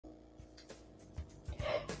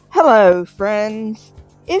Hello friends,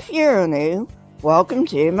 if you're new, welcome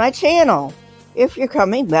to my channel. If you're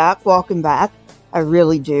coming back, welcome back. I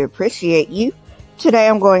really do appreciate you. Today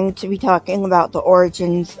I'm going to be talking about the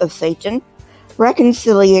origins of Satan,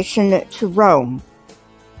 reconciliation to Rome.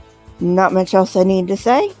 Not much else I need to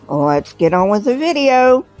say. Let's get on with the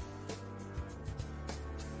video.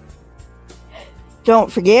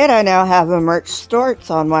 Don't forget, I now have a merch store.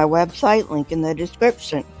 It's on my website, link in the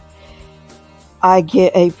description. I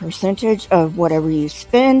get a percentage of whatever you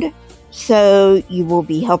spend, so you will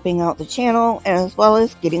be helping out the channel as well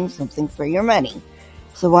as getting something for your money.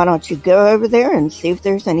 So why don't you go over there and see if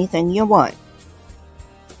there's anything you want.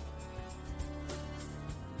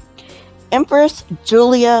 Empress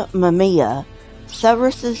Julia Mamaea,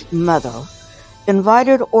 Severus's mother,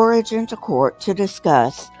 invited Origen to court to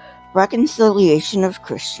discuss reconciliation of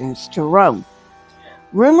Christians to Rome.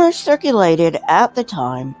 Rumors circulated at the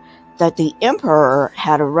time that the emperor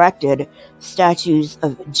had erected statues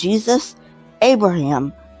of Jesus,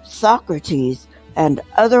 Abraham, Socrates, and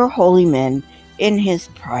other holy men in his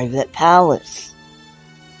private palace.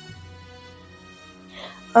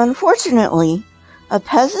 Unfortunately, a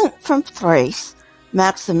peasant from Thrace,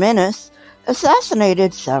 Maximinus,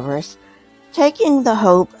 assassinated Severus, taking the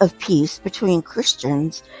hope of peace between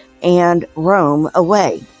Christians and Rome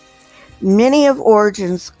away. Many of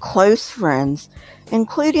Origen's close friends,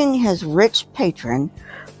 including his rich patron,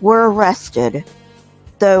 were arrested,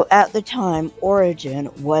 though at the time Origen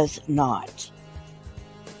was not.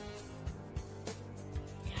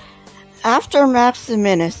 After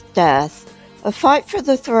Maximinus' death, a fight for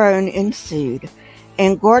the throne ensued,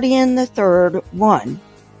 and Gordian III won.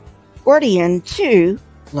 Gordian, too,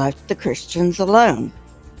 left the Christians alone.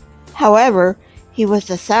 However, he was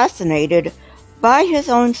assassinated by his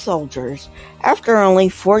own soldiers after only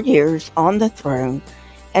 4 years on the throne,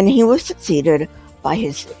 and he was succeeded by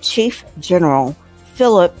his chief general,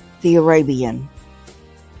 Philip the Arabian.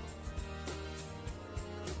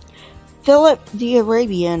 Philip the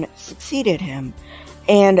Arabian succeeded him,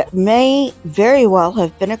 and may very well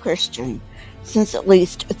have been a Christian, since at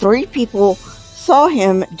least 3 people saw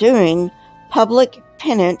him doing public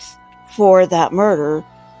penance for that murder,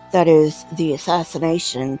 that is, the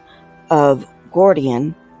assassination of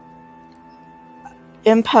Gordian,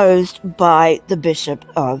 imposed by the Bishop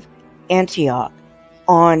of Antioch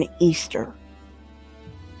on Easter.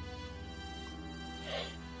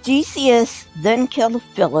 Decius then killed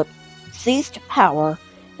Philip, seized power,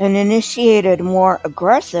 and initiated more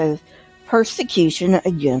aggressive persecution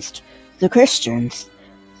against the Christians.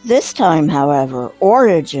 This time, however,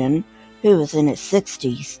 Origen, who was in his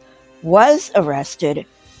 60s, was arrested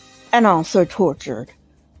and also tortured.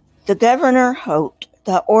 The governor hoped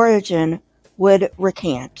that Origen would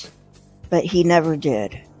recant, but he never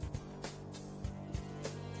did.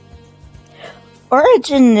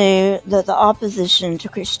 Origen knew that the opposition to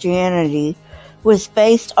Christianity was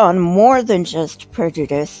based on more than just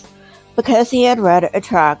prejudice, because he had read a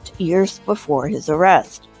tract years before his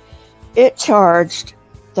arrest. It charged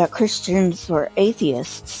that Christians were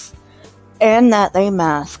atheists, and that they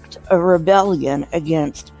masked a rebellion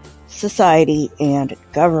against society and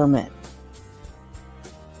government.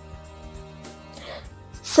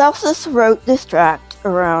 Celsus wrote this tract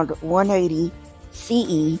around 180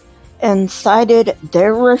 CE and cited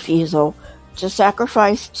their refusal to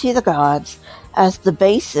sacrifice to the gods as the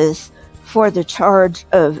basis for the charge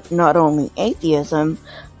of not only atheism,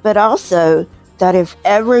 but also that if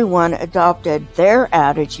everyone adopted their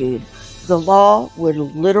attitude, the law would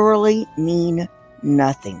literally mean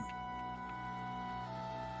nothing.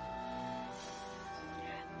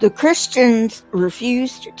 The Christians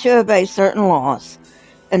refused to obey certain laws,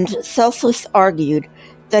 and Celsus argued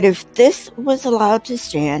that if this was allowed to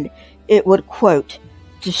stand, it would, quote,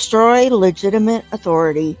 destroy legitimate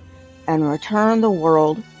authority and return the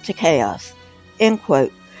world to chaos, end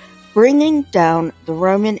quote, bringing down the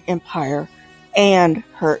Roman Empire and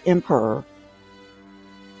her emperor.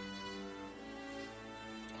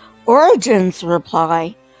 Origen's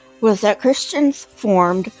reply was that Christians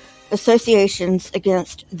formed associations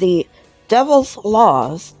against the devil's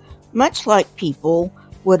laws, much like people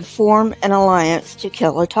would form an alliance to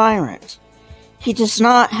kill a tyrant. He does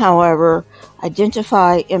not, however,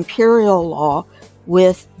 identify imperial law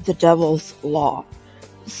with the devil's law.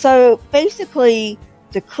 So basically,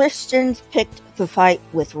 the Christians picked the fight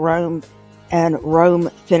with Rome, and Rome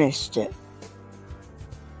finished it.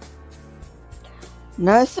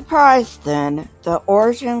 No surprise, then, that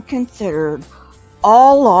Origen considered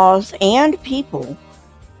all laws and people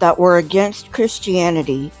that were against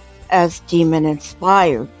Christianity as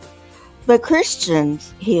demon-inspired. But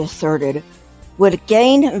Christians, he asserted, would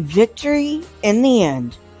gain victory in the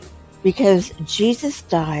end because Jesus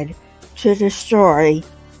died to destroy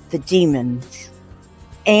the demons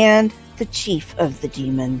and the chief of the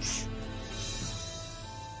demons.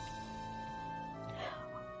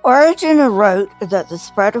 Origen wrote that the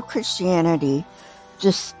spread of Christianity,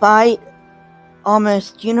 despite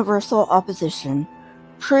almost universal opposition,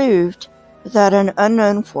 proved that an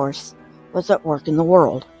unknown force was at work in the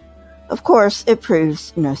world. Of course, it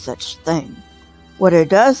proves no such thing. What it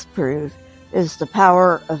does prove is the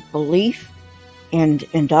power of belief and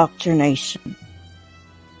indoctrination.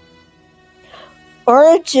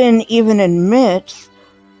 Origen even admits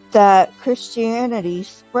that Christianity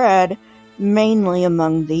spread mainly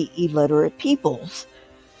among the illiterate peoples.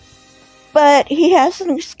 But he has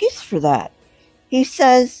an excuse for that. He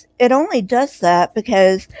says it only does that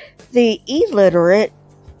because the illiterate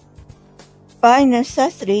by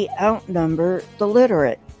necessity outnumber the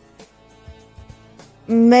literate.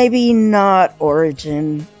 Maybe not,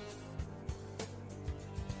 Origen.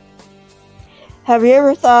 Have you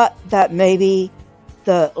ever thought that maybe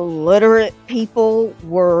the literate people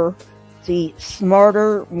were the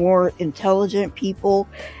smarter, more intelligent people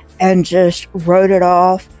and just wrote it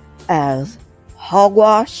off as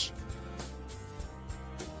hogwash?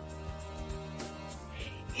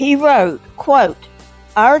 He wrote, quote,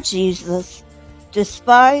 "Our Jesus,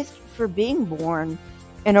 despised for being born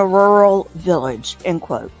in a rural village," end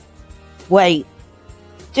quote. Wait,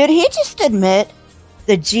 did he just admit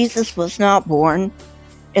that Jesus was not born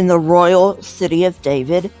in the royal city of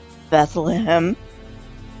David, Bethlehem?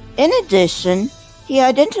 In addition, he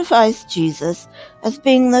identifies Jesus as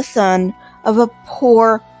being the son of a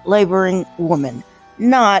poor laboring woman,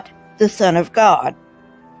 not the Son of God.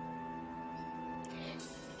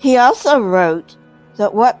 He also wrote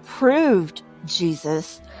that what proved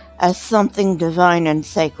Jesus as something divine and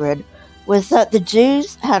sacred was that the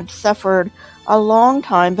Jews had suffered a long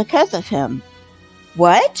time because of him.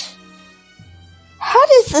 What? How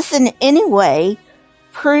does this in any way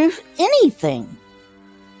prove anything?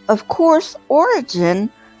 Of course,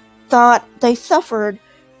 Origen thought they suffered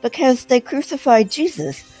because they crucified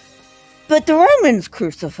Jesus, but the Romans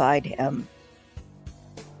crucified him.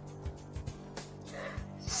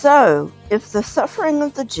 So, if the suffering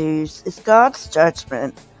of the Jews is God's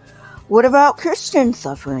judgment, what about Christian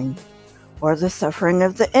suffering, or the suffering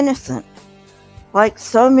of the innocent? Like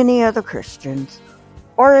so many other Christians,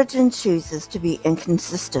 Origen chooses to be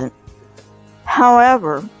inconsistent.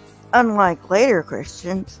 However, unlike later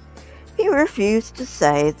Christians, he refused to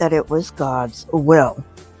say that it was God's will.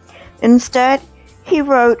 Instead, he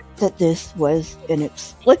wrote that this was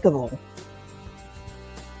inexplicable.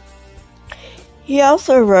 He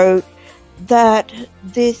also wrote that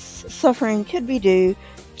this suffering could be due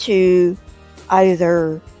to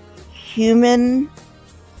either human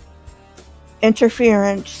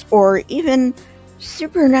interference or even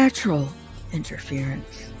supernatural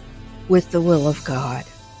interference with the will of God.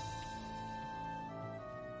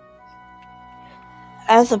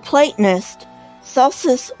 As a Platonist,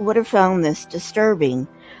 Celsus would have found this disturbing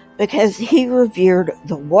because he revered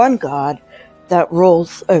the one God that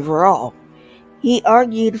rules over all. He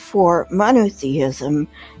argued for monotheism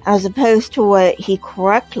as opposed to what he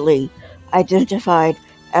correctly identified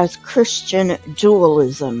as Christian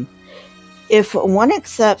dualism. If one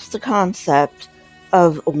accepts the concept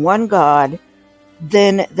of one God,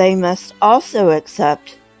 then they must also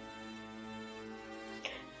accept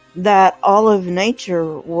that all of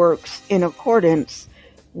nature works in accordance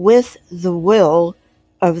with the will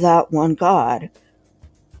of that one God,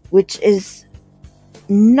 which is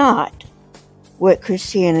not what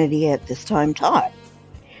Christianity at this time taught.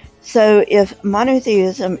 So if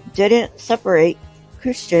monotheism didn't separate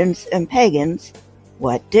Christians and pagans,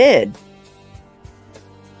 what did?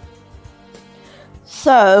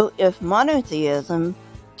 So if monotheism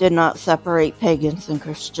did not separate pagans and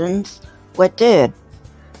Christians, what did?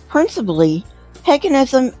 Principally,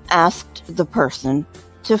 paganism asked the person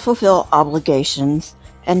to fulfill obligations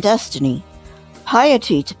and destiny.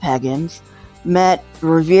 Piety to pagans meant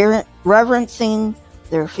reverencing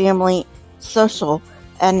their family, social,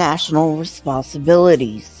 and national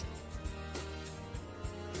responsibilities.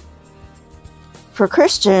 For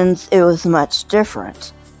Christians, it was much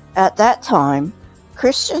different. At that time,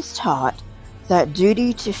 Christians taught that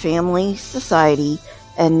duty to family, society,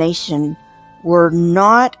 and nation were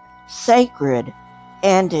not sacred,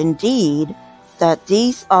 and indeed that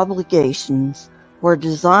these obligations were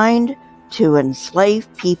designed to enslave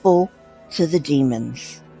people to the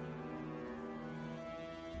demons.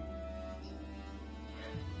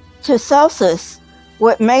 To Celsus,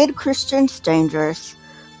 what made Christians dangerous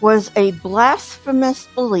was a blasphemous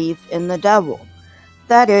belief in the devil,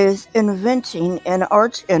 that is, inventing an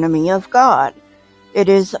archenemy of God. It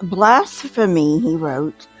is blasphemy, he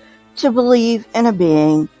wrote, to believe in a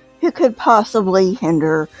being who could possibly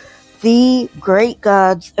hinder the great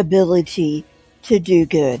God's ability to do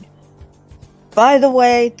good. By the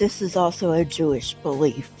way, this is also a Jewish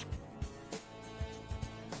belief.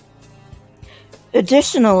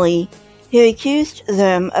 Additionally, he accused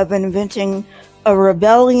them of inventing a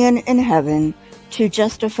rebellion in heaven to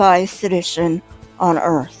justify sedition on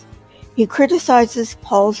earth. He criticizes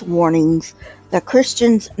Paul's warnings that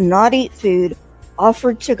Christians not eat food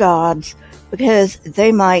offered to gods because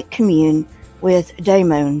they might commune with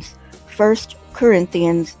daemons. 1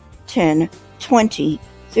 Corinthians 10:20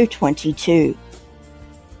 through 22.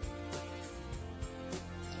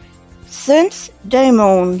 Since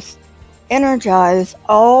daemons energize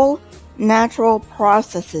all natural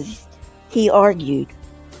processes, he argued,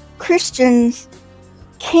 Christians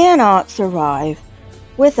cannot survive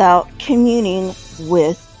without communing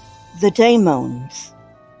with the daemons.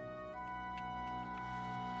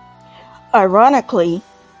 Ironically,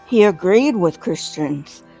 he agreed with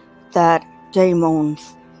Christians that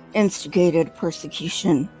daemons instigated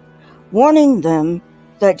persecution, warning them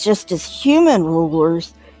that just as human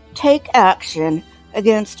rulers take action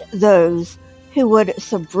against those who would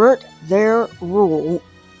subvert their rule,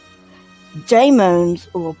 daemons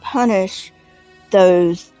will punish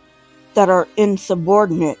those that are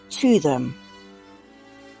insubordinate to them.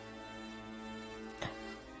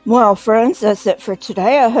 Well, friends, that's it for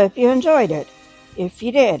today. I hope you enjoyed it. If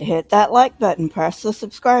you did, hit that like button, press the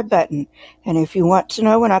subscribe button, and if you want to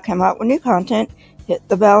know when I come out with new content, hit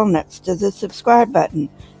the bell next to the subscribe button.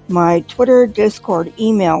 My Twitter, Discord,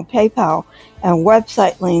 email, PayPal, and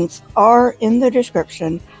website links are in the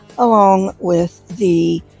description, along with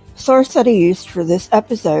the source that I used for this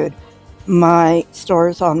episode. My store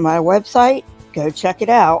is on my website. Go check it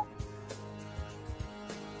out.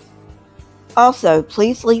 Also,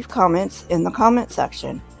 please leave comments in the comment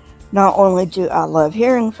section. Not only do I love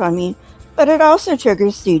hearing from you, but it also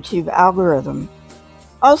triggers the YouTube algorithm.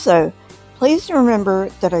 Also, please remember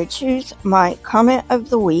that I choose my comment of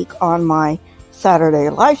the week on my Saturday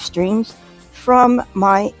live streams from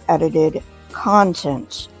my edited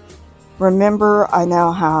content. Remember, I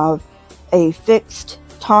now have a fixed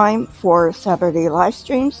time for Saturday live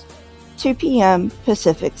streams, 2 p.m.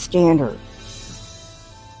 Pacific Standard.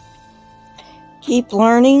 Keep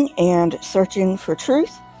learning and searching for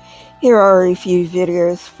truth. Here are a few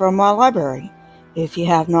videos from my library. If you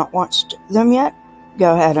have not watched them yet,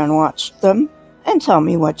 go ahead and watch them and tell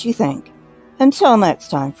me what you think. Until next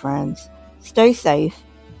time, friends, stay safe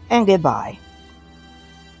and goodbye.